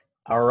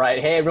All right.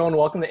 Hey, everyone.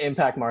 Welcome to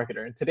Impact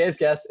Marketer. Today's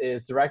guest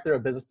is Director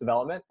of Business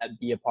Development at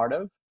Be a Part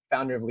of,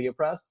 founder of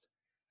Leoprest,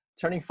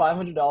 turning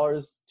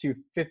 $500 to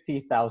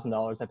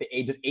 $50,000 at the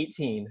age of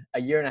 18,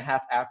 a year and a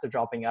half after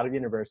dropping out of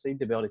university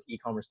to build his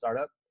e-commerce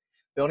startup,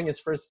 building his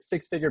first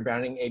six-figure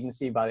branding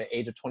agency by the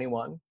age of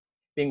 21,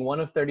 being one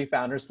of 30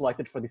 founders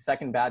selected for the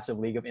second batch of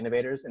League of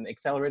Innovators, an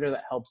accelerator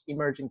that helps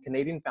emerging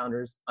Canadian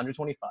founders under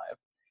 25,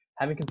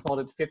 having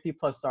consulted 50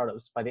 plus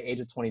startups by the age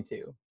of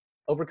 22.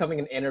 Overcoming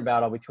an inner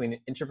battle between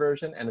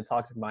introversion and a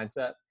toxic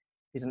mindset.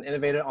 He's an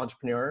innovative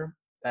entrepreneur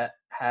that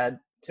had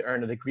to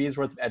earn a degree's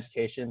worth of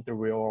education through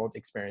real world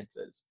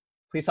experiences.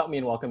 Please help me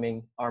in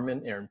welcoming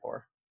Armin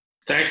Ehrenpour.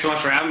 Thanks so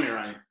much for having me,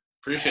 Ryan.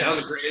 Appreciate it. That was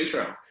a great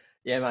intro.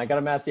 Yeah, man, I got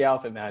to match the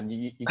outfit, man.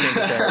 You can't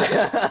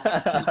get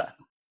there.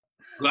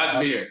 Glad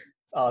to be here.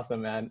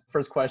 Awesome, man.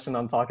 First question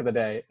on Talk of the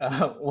Day.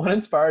 What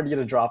inspired you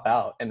to drop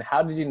out, and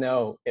how did you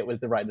know it was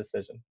the right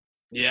decision?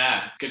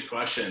 Yeah, good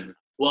question.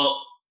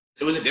 Well,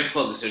 it was a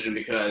difficult decision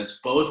because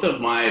both of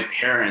my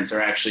parents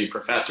are actually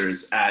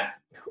professors at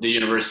the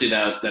university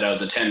that I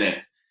was attending.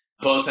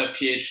 Both have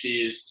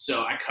PhDs,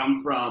 so I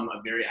come from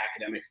a very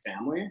academic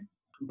family.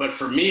 But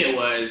for me,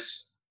 I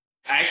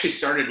actually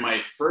started my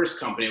first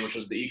company, which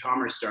was the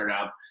e-commerce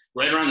startup,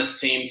 right around the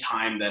same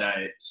time that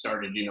I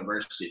started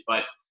university.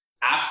 But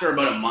after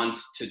about a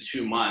month to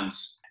 2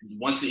 months,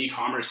 once the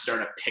e-commerce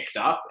startup picked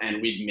up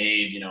and we'd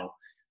made,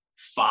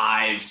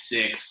 $5,000,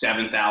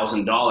 $6,000,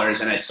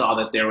 $7,000, and I saw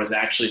that there was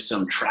actually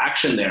some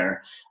traction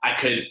there, I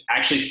could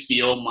actually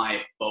feel my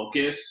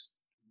focus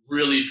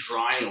really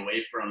drawing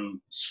away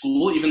from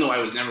school, even though I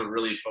was never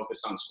really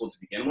focused on school to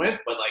begin with.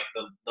 But like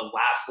the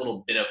last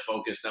little bit of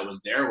focus that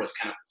was there was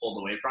kind of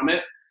pulled away from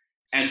it.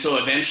 And so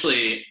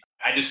eventually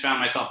I just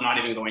found myself not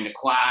even going to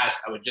class.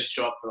 I would just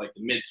show up for like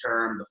the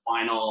midterm, the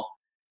final,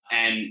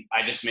 and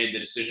I just made the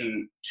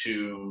decision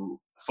to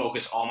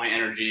focus all my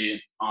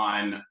energy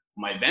on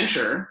my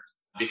venture,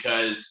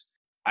 because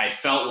I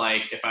felt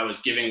like if I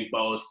was giving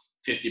both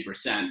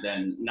 50%,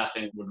 then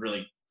nothing would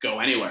really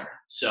go anywhere.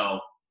 So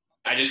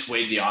I just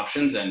weighed the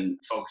options, and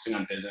focusing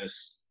on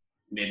business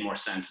made more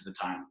sense at the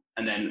time.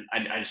 And then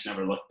I just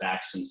never looked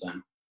back since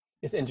then.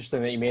 It's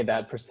interesting that you made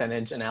that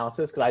percentage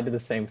analysis, because I did the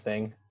same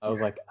thing. I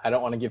was like, I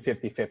don't want to give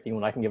 50-50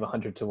 when I can give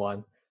 100 to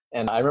 1.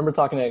 And I remember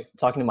talking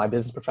to my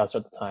business professor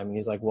at the time, and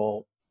he's like,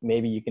 well,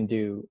 maybe you can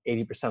do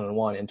 80% on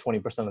one and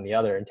 20% on the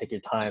other and take your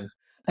time.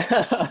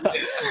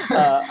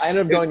 I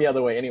ended up going the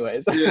other way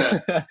anyways.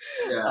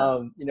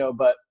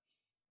 But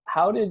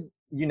how did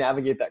you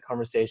navigate that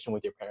conversation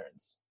with your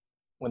parents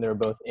when they were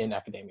both in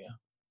academia?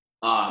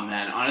 Oh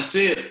man,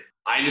 honestly,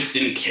 I just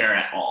didn't care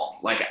at all.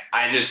 Like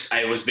I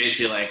was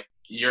basically like,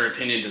 your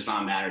opinion does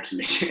not matter to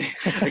me.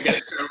 I guess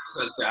as terrible as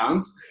that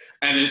sounds.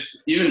 And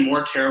it's even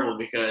more terrible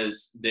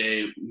because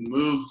they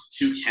moved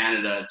to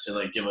Canada to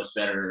like give us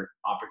better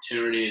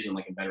opportunities and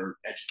like a better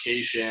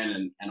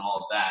education and all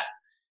of that.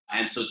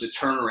 And so to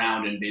turn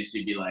around and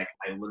basically be like,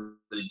 I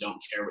literally don't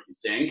care what you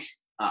think,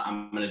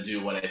 I'm going to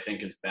do what I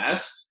think is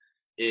best,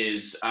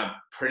 is a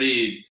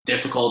pretty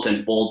difficult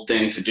and bold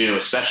thing to do,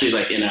 especially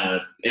like in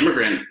a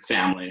immigrant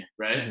family,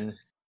 right? Mm-hmm.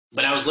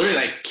 But I was literally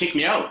like, kick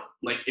me out.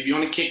 Like, if you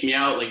want to kick me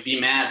out, like be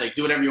mad, like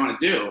do whatever you want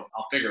to do,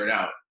 I'll figure it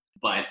out.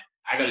 But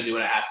I got to do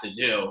what I have to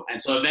do.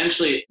 And so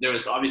eventually there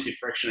was obviously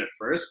friction at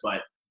first,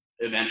 but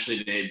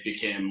eventually they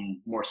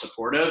became more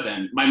supportive.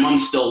 And my mom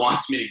still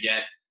wants me to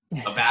get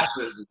a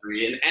bachelor's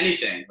degree in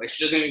anything. Like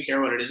she doesn't even care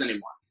what it is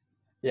anymore.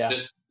 Yeah.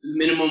 Just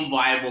minimum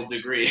viable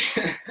degree.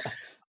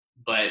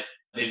 But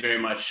they very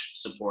much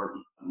support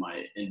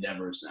my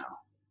endeavors now.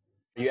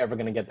 Are you ever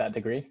going to get that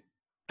degree?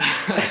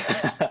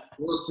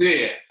 We'll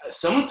see.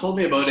 Someone told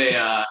me about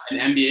an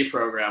MBA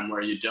program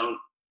where you don't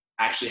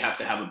actually have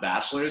to have a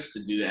bachelor's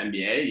to do the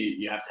MBA.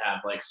 You have to have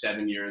like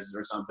 7 years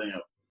or something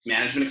of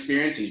management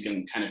experience, and you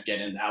can kind of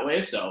get in that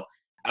way. So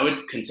I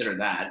would consider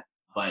that.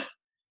 But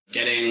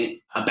getting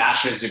a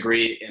bachelor's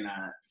degree in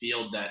a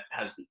field that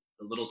has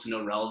little to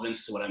no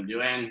relevance to what I'm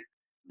doing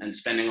and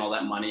spending all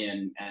that money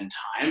and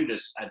time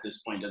just at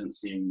this point doesn't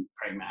seem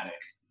pragmatic.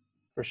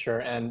 For sure.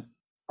 And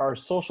our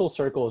social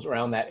circles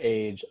around that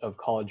age of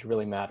college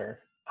really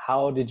matter.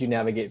 How did you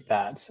navigate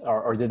that?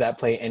 Or did that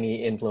play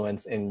any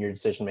influence in your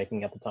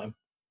decision-making at the time?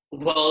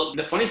 Well,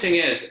 the funny thing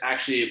is,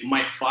 actually,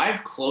 my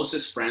 5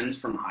 closest friends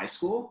from high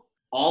school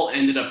all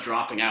ended up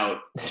dropping out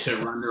to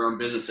run their own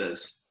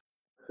businesses,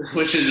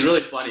 which is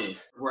really funny.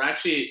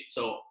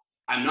 So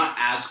I'm not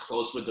as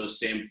close with those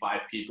same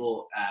 5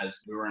 people as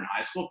we were in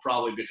high school,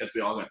 probably because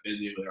we all got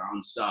busy with our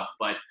own stuff.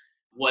 But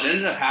what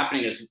ended up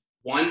happening is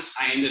once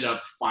I ended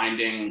up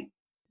finding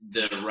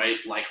the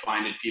right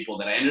like-minded people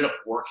that I ended up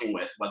working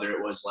with, whether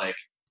it was like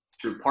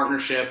through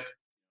partnership,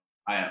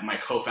 my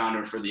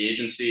co-founder for the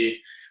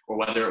agency, or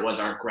whether it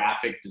was our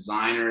graphic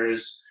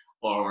designers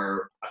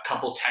or a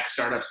couple tech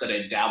startups that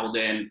I dabbled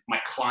in, my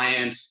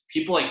clients,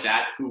 people like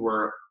that who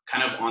were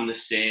kind of on the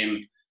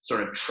same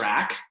sort of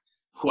track,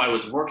 who I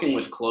was working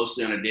with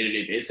closely on a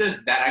day-to-day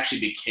basis, that actually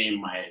became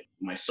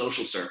my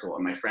social circle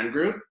and my friend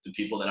group, the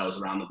people that I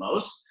was around the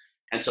most.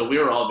 And so we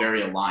were all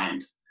very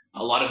aligned.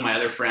 A lot of my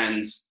other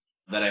friends,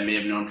 that I may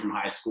have known from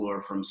high school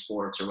or from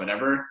sports or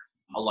whatever.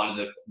 A lot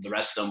of the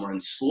rest of them were in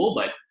school,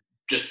 but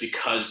just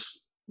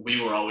because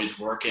we were always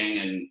working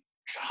and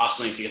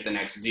hustling to get the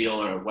next deal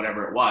or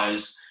whatever it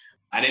was,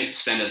 I didn't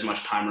spend as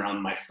much time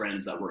around my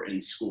friends that were in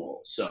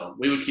school. So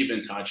we would keep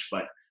in touch,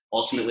 but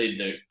ultimately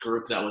the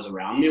group that was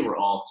around me were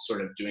all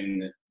sort of doing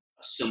the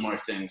similar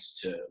things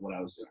to what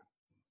I was doing.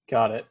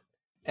 Got it.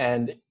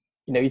 And,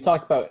 you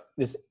talked about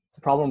this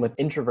problem with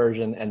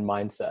introversion and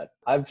mindset.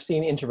 I've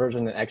seen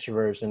introversion and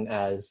extroversion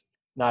as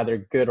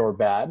neither good or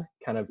bad,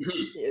 kind of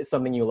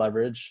something you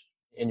leverage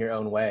in your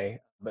own way.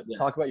 But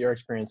talk about your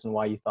experience and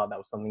why you thought that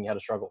was something you had to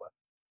struggle with.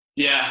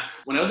 Yeah.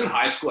 When I was in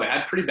high school, I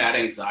had pretty bad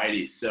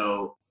anxiety.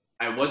 So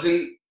I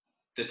wasn't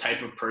the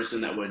type of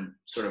person that would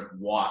sort of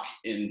walk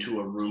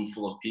into a room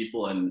full of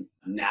people and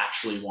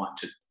naturally want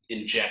to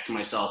inject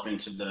myself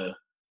into the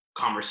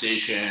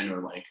conversation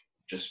or like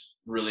just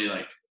really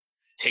like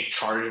take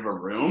charge of a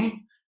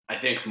room. I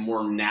think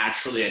more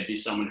naturally I'd be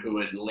someone who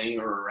would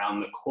linger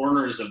around the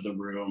corners of the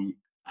room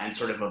and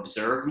sort of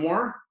observe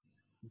more.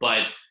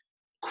 But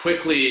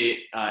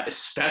quickly,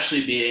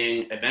 especially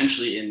being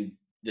eventually in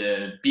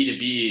the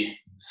B2B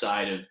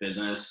side of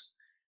business,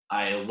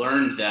 I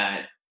learned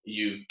that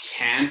you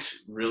can't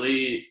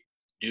really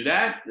do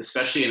that,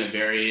 especially in a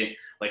very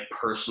like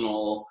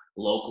personal,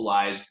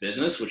 localized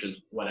business, which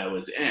is what I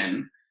was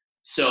in.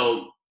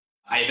 So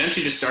I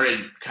eventually just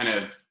started kind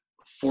of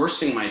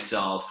forcing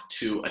myself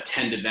to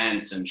attend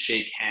events and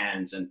shake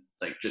hands and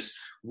like just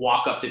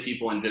walk up to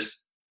people and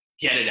just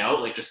get it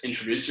out, like just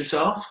introduce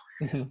yourself,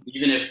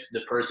 even if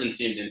the person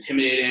seemed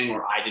intimidating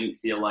or I didn't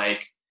feel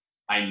like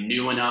I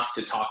knew enough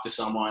to talk to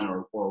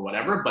someone or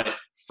whatever. But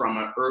from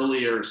an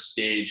earlier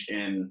stage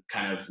in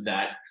kind of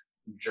that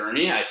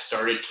journey, I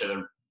started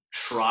to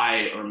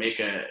try or make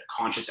a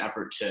conscious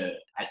effort to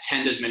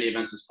attend as many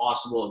events as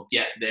possible,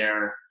 get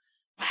there.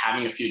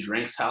 Having a few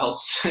drinks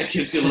helps. It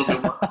gives you a little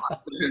bit more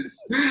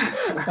confidence.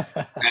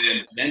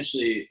 And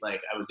eventually, like,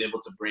 I was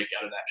able to break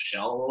out of that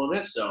shell a little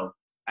bit. So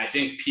I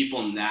think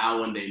people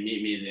now, when they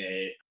meet me,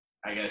 they,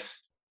 I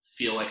guess,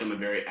 feel like I'm a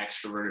very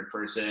extroverted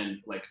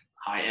person, like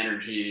high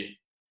energy,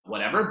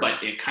 whatever.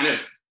 But it kind of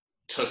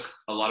took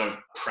a lot of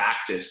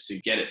practice to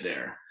get it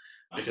there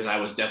because I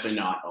was definitely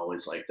not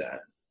always like that.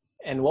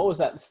 And what was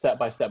that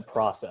step-by-step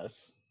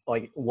process?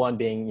 Like one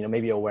being,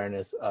 maybe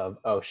awareness of,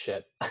 oh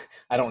shit,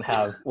 I don't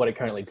have what it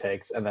currently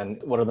takes. And then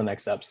what are the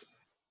next steps?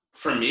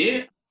 For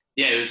me,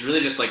 it was really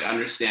just like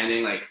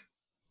understanding, like,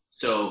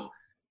 so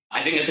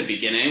I think at the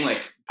beginning,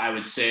 like I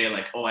would say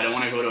like, oh, I don't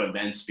want to go to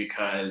events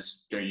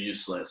because they're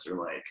useless or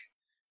like,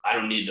 I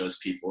don't need those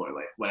people or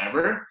like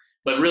whatever.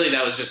 But really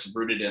that was just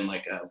rooted in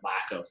like a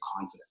lack of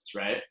confidence,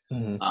 right?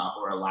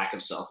 Or a lack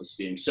of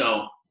self-esteem.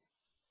 So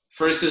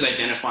first is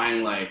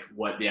identifying like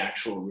what the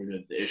actual root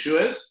of the issue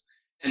is.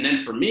 And then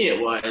for me,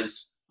 it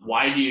was,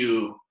 why do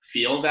you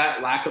feel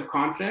that lack of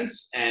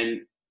confidence?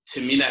 And to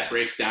me, that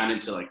breaks down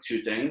into like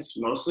two things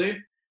mostly.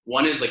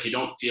 One is like, you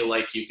don't feel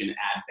like you can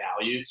add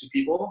value to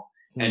people.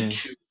 And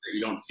two,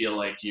 you don't feel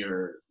like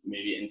you're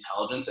maybe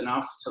intelligent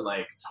enough to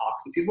like talk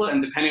to people.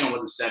 And depending on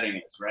what the setting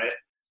is, right?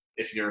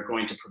 If you're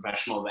going to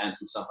professional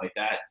events and stuff like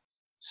that.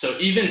 So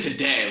even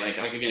today, like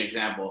I'll give you an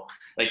example.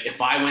 Like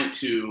if I went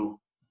to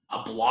a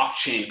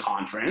blockchain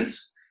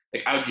conference,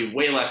 like I would be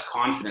way less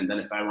confident than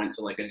if I went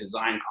to like a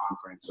design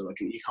conference or like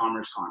an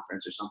e-commerce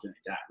conference or something like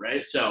that,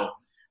 right? So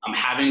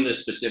having the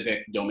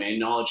specific domain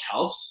knowledge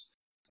helps.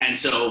 And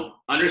so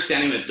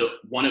understanding that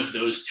one of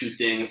those two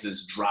things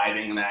is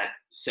driving that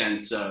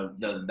sense of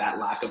that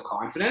lack of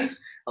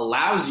confidence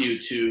allows you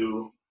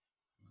to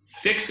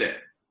fix it.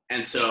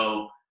 And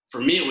so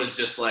for me, it was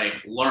just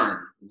like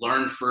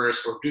learn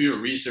first, or do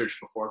your research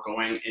before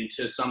going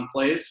into some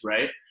place,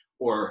 right?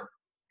 Or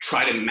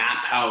try to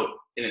map out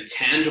in a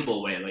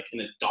tangible way, like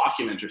in a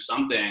document or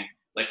something,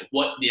 like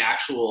what the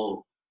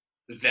actual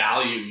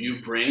value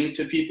you bring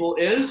to people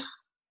is.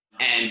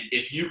 And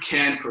if you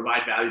can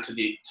provide value to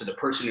the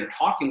person you're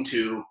talking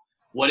to,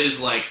 what is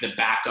like the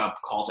backup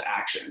call to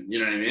action? You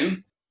know what I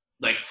mean?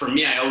 Like for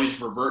me, I always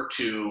revert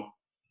to,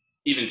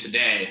 even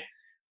today,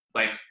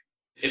 like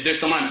if there's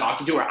someone I'm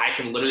talking to where I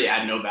can literally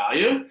add no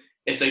value,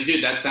 it's like,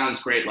 dude, that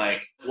sounds great.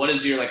 Like, what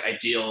is your like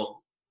ideal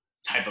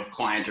type of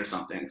client or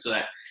something? So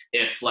that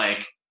if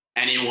like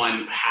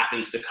anyone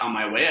happens to come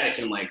my way, I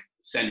can like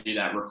send you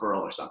that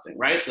referral or something,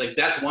 right? So like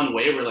that's one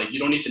way where like you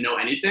don't need to know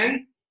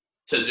anything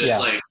to just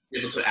like be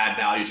able to add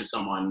value to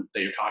someone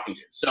that you're talking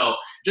to. So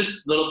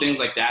just little things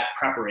like that,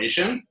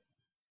 preparation.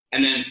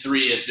 And then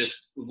 3 is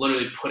just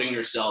literally putting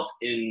yourself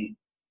in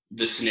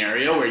the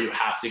scenario where you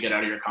have to get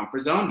out of your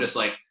comfort zone.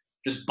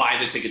 Just buy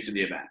the ticket to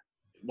the event.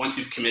 Once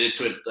you've committed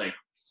to it, like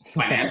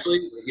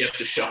financially, you have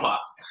to show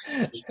up.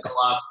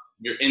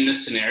 You're in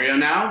this scenario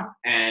now,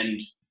 and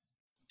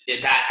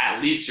that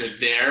at least you're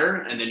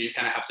there, and then you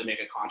kind of have to make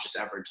a conscious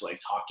effort to like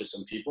talk to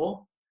some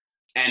people.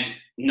 And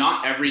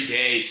not every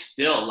day is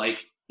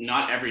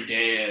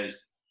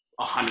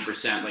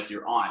 100% like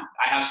you're on.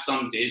 I have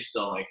some days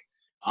still, like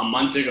a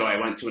month ago I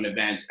went to an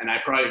event and I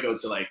probably go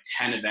to like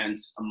 10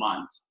 events a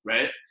month,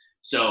 right?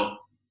 So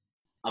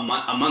a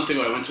month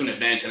ago, I went to an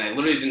event and I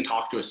literally didn't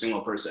talk to a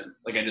single person.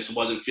 Like I just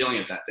wasn't feeling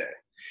it that day.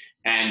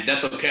 And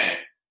that's okay.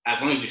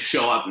 As long as you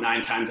show up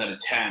 9 times out of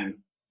 10,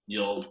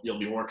 you'll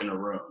be working a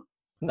room.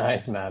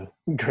 Nice, man.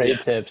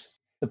 Great tips.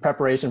 The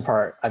preparation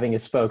part, I think,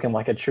 is spoken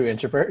like a true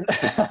introvert.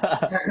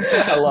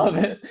 I love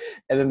it.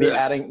 And then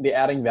the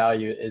adding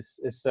value is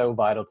so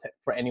vital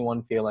for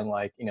anyone feeling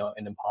like, you know,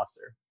 an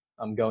imposter.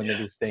 Going to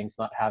these things,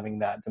 not having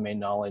that domain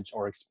knowledge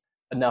or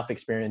enough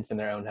experience in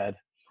their own head.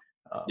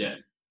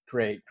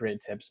 Great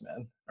tips,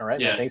 man. All right,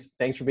 man.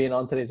 Thanks for being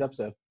on today's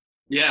episode.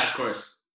 Yeah, of course.